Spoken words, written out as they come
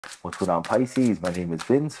What's going on, Pisces? My name is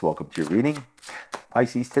Vince. Welcome to your reading.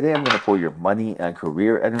 Pisces, today I'm going to pull your money and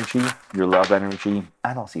career energy, your love energy,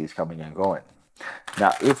 and I'll see who's coming and going.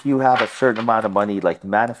 Now, if you have a certain amount of money you'd like to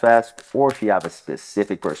manifest, or if you have a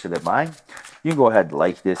specific person in mind, you can go ahead and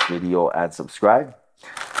like this video and subscribe.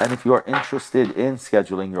 And if you are interested in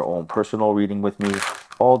scheduling your own personal reading with me,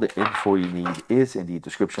 all the info you need is in the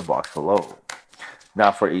description box below.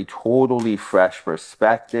 Now, for a totally fresh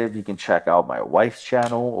perspective, you can check out my wife's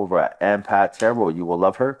channel over at Empath Tarot. You will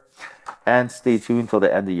love her. And stay tuned till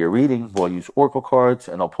the end of your reading. We'll use oracle cards,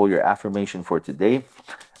 and I'll pull your affirmation for today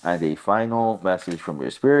and a final message from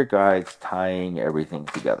your spirit guides, tying everything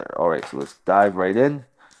together. All right, so let's dive right in,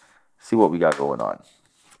 see what we got going on.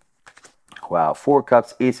 Wow, 4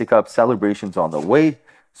 cups, Ace of Cups, celebrations on the way.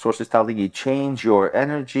 Source is telling you change your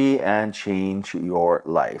energy and change your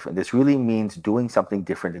life. And this really means doing something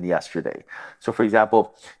different than yesterday. So for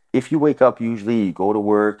example, if you wake up, usually you go to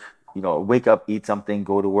work, wake up, eat something,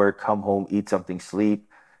 go to work, come home, eat something, sleep.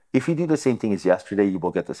 If you do the same thing as yesterday, you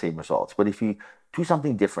will get the same results. But if you do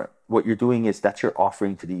something different, what you're doing is that's your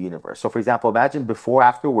offering to the universe. So for example, imagine before,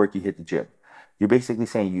 after work, you hit the gym. You're basically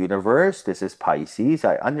saying, universe, this is Pisces.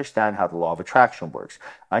 I understand how the law of attraction works.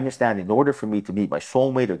 I understand in order for me to meet my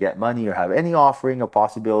soulmate or get money or have any offering of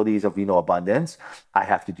possibilities of, abundance, I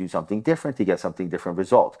have to do something different to get something different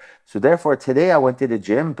result. So therefore, today I went to the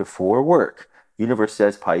gym before work. Universe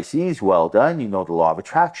says, Pisces, well done. You know the law of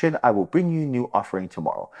attraction. I will bring you a new offering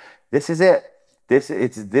tomorrow. This is it.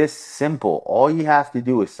 It's this simple. All you have to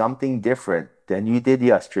do is something different than you did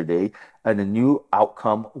yesterday, and a new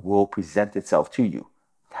outcome will present itself to you.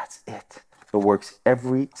 That's it. It works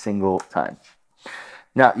every single time.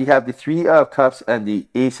 Now, you have the 3 of Cups and the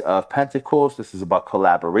Ace of Pentacles. This is about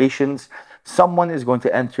collaborations. Someone is going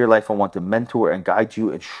to enter your life and want to mentor and guide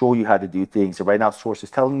you and show you how to do things. And right now, Source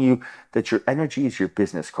is telling you that your energy is your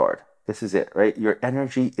business card. This is it, right? Your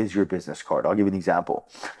energy is your business card. I'll give you an example.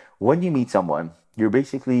 When you meet someone, you're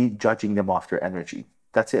basically judging them off their energy.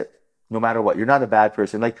 That's it. No matter what, you're not a bad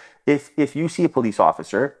person. Like if you see a police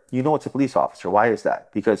officer, you know it's a police officer. Why is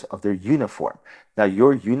that? Because of their uniform. Now,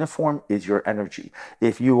 your uniform is your energy.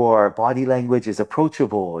 If your body language is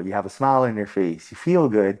approachable, you have a smile on your face, you feel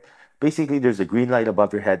good, basically there's a green light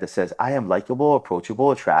above your head that says, I am likable,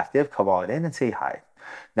 approachable, attractive. Come on in and say hi.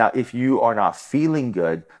 Now, if you are not feeling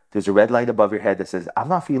good, there's a red light above your head that says, I'm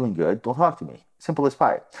not feeling good. Don't talk to me. Simple as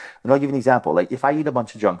pie. And I'll give you an example. Like if I eat a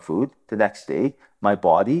bunch of junk food the next day, my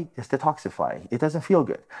body is detoxifying. It doesn't feel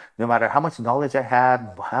good. No matter how much knowledge I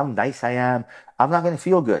have, how nice I am, I'm not going to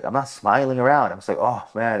feel good. I'm not smiling around. I'm just like, oh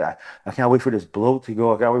man, I can't wait for this bloat to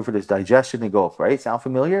go. I can't wait for this digestion to go, right? Sound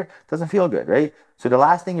familiar? Doesn't feel good, right? So the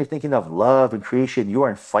last thing you're thinking of, love and creation, you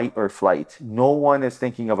are in fight or flight. No one is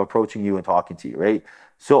thinking of approaching you and talking to you, right?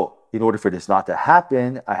 So in order for this not to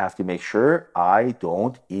happen, I have to make sure I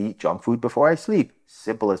don't eat junk food before I sleep.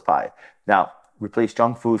 Simple as pie. Now, replace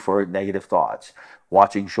junk food for negative thoughts,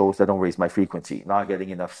 watching shows that don't raise my frequency, not getting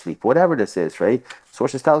enough sleep, whatever this is, right?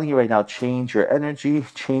 Source is telling you right now, change your energy,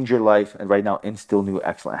 change your life, and right now instill new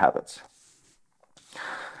excellent habits.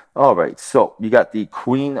 All right, so you got the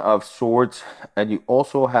Queen of Swords, and you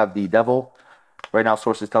also have the Devil. Right now,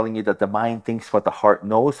 Source is telling you that the mind thinks what the heart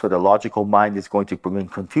knows. So the logical mind is going to bring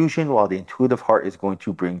confusion, while the intuitive heart is going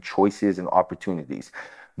to bring choices and opportunities.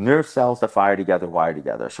 Nerve cells that fire together, wire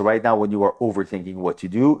together. So right now, when you are overthinking what to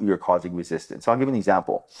do, you're causing resistance. So I'll give you an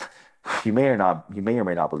example. You may or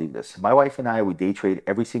may not believe this. My wife and I, we day trade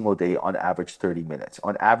every single day on average 30 minutes.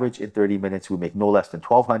 On average, in 30 minutes, we make no less than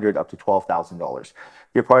 $1,200 up to $12,000.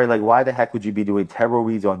 You're probably like, why the heck would you be doing tarot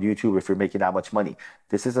reads on YouTube if you're making that much money?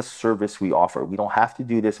 This is a service we offer. We don't have to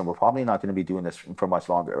do this, and we're probably not going to be doing this for much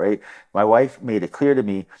longer, right? My wife made it clear to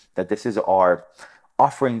me that this is our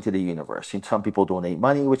offering to the universe. Some people donate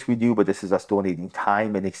money, which we do, but this is us donating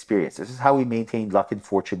time and experience. This is how we maintain luck and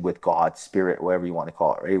fortune with God, spirit, whatever you want to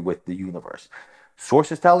call it, right? With the universe.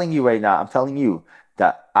 Source is telling you right now, I'm telling you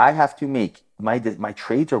that I have to make my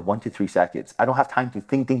trades are 1 to 3 seconds. I don't have time to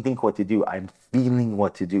think what to do. I'm feeling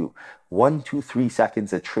what to do. 1 to 3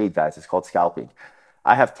 seconds a trade, guys. It's called scalping.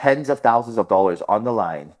 I have tens of thousands of dollars on the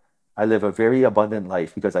line. I live a very abundant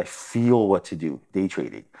life because I feel what to do, day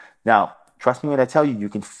trading. Now, trust me when I tell you, you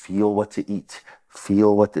can feel what to eat,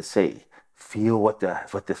 feel what to say, feel what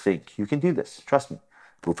to think. You can do this. Trust me.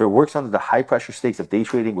 But if it works under the high pressure stakes of day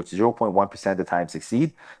trading, which 0.1% of the time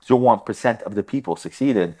succeed, 0.1% of the people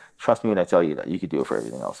succeed, and trust me when I tell you that you can do it for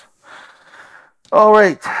everything else. All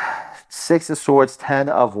right. 6 of Swords, 10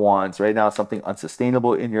 of Wands. Right now, something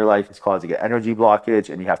unsustainable in your life is causing an energy blockage,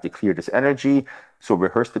 and you have to clear this energy. So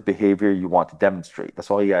rehearse the behavior you want to demonstrate.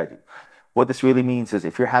 That's all you gotta do. What this really means is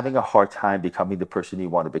if you're having a hard time becoming the person you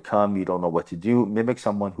want to become, you don't know what to do, mimic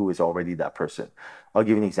someone who is already that person. I'll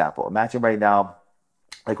give you an example. Imagine right now,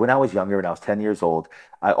 like when I was younger, when I was 10 years old,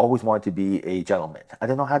 I always wanted to be a gentleman. I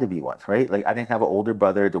didn't know how to be one, right? Like I didn't have an older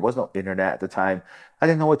brother. There was no internet at the time. I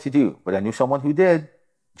didn't know what to do, but I knew someone who did,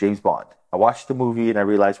 James Bond. I watched the movie and I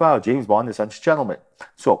realized, wow, James Bond is such a gentleman.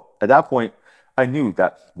 So at that point, I knew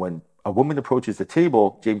that when a woman approaches the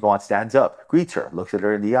table, James Bond stands up, greets her, looks at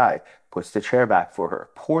her in the eye, puts the chair back for her,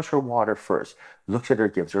 pours her water first, looks at her,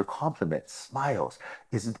 gives her compliments, smiles,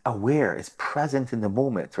 is aware, is present in the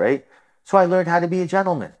moment, right? So I learned how to be a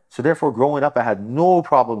gentleman. So therefore, growing up, I had no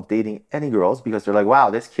problem dating any girls because they're like, wow,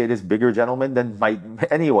 this kid is bigger gentleman than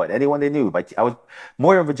anyone they knew. I was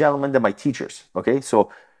more of a gentleman than my teachers. Okay,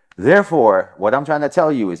 so therefore, what I'm trying to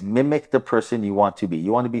tell you is mimic the person you want to be.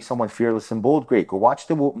 You want to be someone fearless and bold? Great. Go watch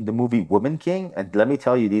the movie Woman King. And let me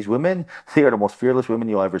tell you, these women, they are the most fearless women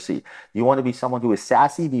you'll ever see. You want to be someone who is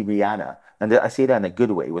sassy? Be Rihanna. And I say that in a good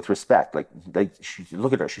way, with respect. Like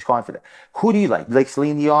look at her, she's confident. Who do you like? You like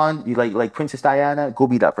Celine Dion? You like Princess Diana? Go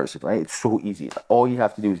be that person, right? It's so easy. All you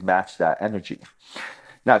have to do is match that energy.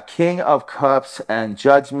 Now, King of Cups and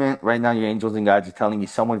Judgment. Right now, your angels and guides are telling you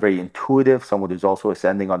someone very intuitive, someone who's also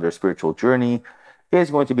ascending on their spiritual journey, is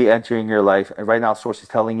going to be entering your life. And right now, Source is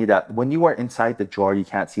telling you that when you are inside the jar, you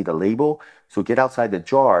can't see the label. So get outside the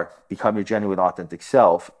jar, become your genuine, authentic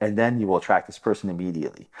self, and then you will attract this person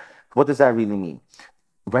immediately. What does that really mean?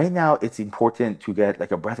 Right now, it's important to get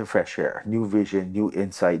like a breath of fresh air, new vision, new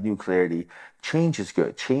insight, new clarity. Change is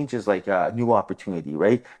good. Change is like a new opportunity,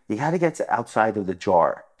 right? You got to get outside of the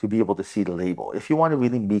jar to be able to see the label. If you want to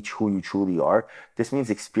really meet who you truly are, this means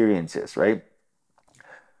experiences, right?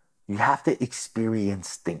 You have to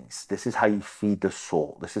experience things. This is how you feed the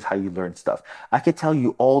soul. This is how you learn stuff. I could tell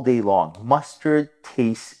you all day long, mustard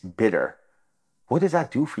tastes bitter. What does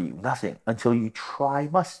that do for you? Nothing until you try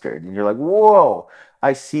mustard and you're like, whoa,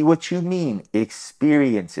 I see what you mean.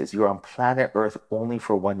 Experiences. You're on planet Earth only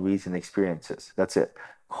for one reason, experiences. That's it.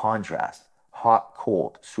 Contrast. Hot,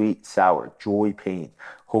 cold, sweet, sour, joy, pain.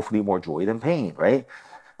 Hopefully more joy than pain, right?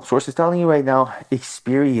 Source is telling you right now,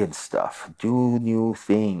 experience stuff. Do new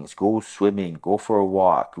things. Go swimming. Go for a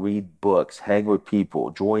walk. Read books. Hang with people.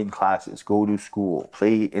 Join classes. Go to school.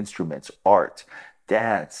 Play instruments. Art.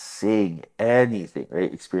 Dance, sing, anything,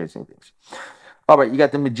 right? Experiencing things. All right, you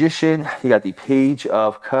got the Magician, you got the Page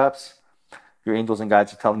of Cups. Your angels and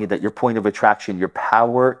guides are telling you that your point of attraction, your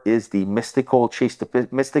power is the mystical. Chase the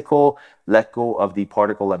mystical, let go of the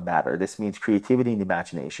particle and matter. This means creativity and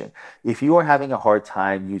imagination. If you are having a hard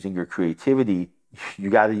time using your creativity, you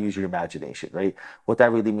got to use your imagination, right? What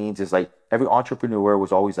that really means is like every entrepreneur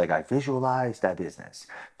was always like, I visualized that business.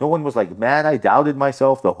 No one was like, man, I doubted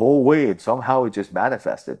myself the whole way and somehow it just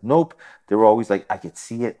manifested. Nope. They were always like, I could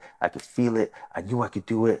see it. I could feel it. I knew I could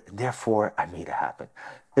do it. And therefore, I made it happen.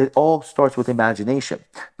 It all starts with imagination.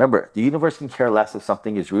 Remember, the universe can care less if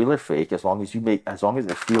something is real or fake as long as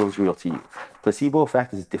it feels real to you. Placebo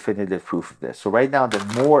effect is definitive proof of this. So right now, the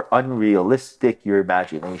more unrealistic your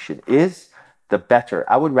imagination is, the better.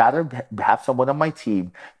 I would rather have someone on my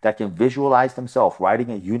team that can visualize themselves riding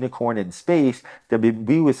a unicorn in space than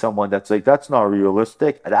be with someone that's like, that's not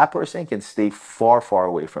realistic. That person can stay far, far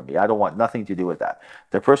away from me. I don't want nothing to do with that.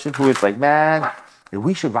 The person who is like, man,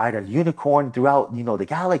 we should ride a unicorn throughout, the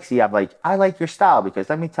galaxy. I'm like, I like your style because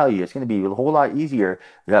let me tell you, it's going to be a whole lot easier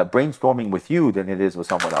brainstorming with you than it is with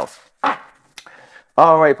someone else.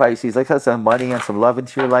 All right, Pisces, let's have some money and some love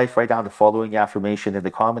into your life. Write down the following affirmation in the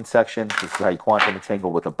comment section. This is how you quantum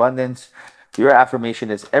entangle with abundance. Your affirmation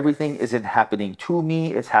is, everything isn't happening to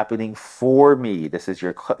me, it's happening for me. This is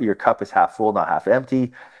your cup is half full, not half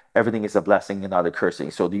empty. Everything is a blessing and not a cursing.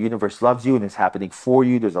 So the universe loves you and it's happening for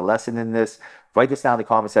you. There's a lesson in this. Write this down in the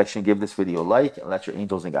comment section. Give this video a like and let your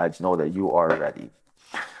angels and guides know that you are ready.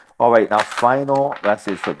 All right, now final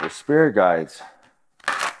message from your spirit guides.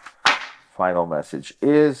 Final message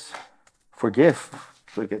is forgive.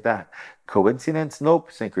 Look at that. Coincidence? Nope.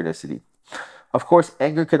 Synchronicity. Of course,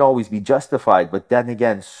 anger can always be justified, but then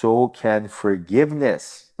again, so can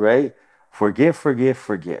forgiveness, right? Forgive, forgive,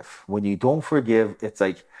 forgive. When you don't forgive, it's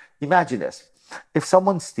like, imagine this. If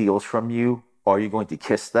someone steals from you, are you going to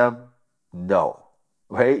kiss them? No,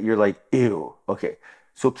 right? You're like, ew. Okay.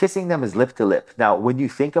 So kissing them is lip to lip. Now, when you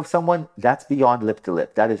think of someone, that's beyond lip to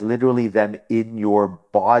lip. That is literally them in your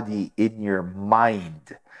body, in your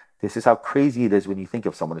mind. This is how crazy it is when you think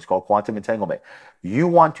of someone. It's called quantum entanglement. You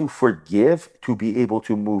want to forgive to be able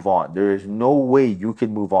to move on. There is no way you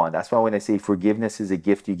can move on. That's why when I say forgiveness is a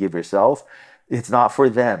gift you give yourself, it's not for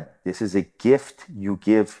them. This is a gift you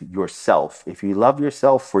give yourself. If you love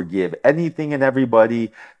yourself, forgive anything and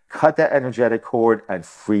everybody. cut that energetic cord and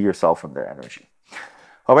free yourself from their energy.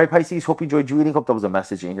 All right, Pisces, hope you enjoyed your reading. Hope there was a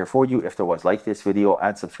message in here for you. If there was, like this video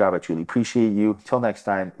and subscribe. I truly appreciate you. Till next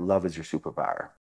time, love is your superpower.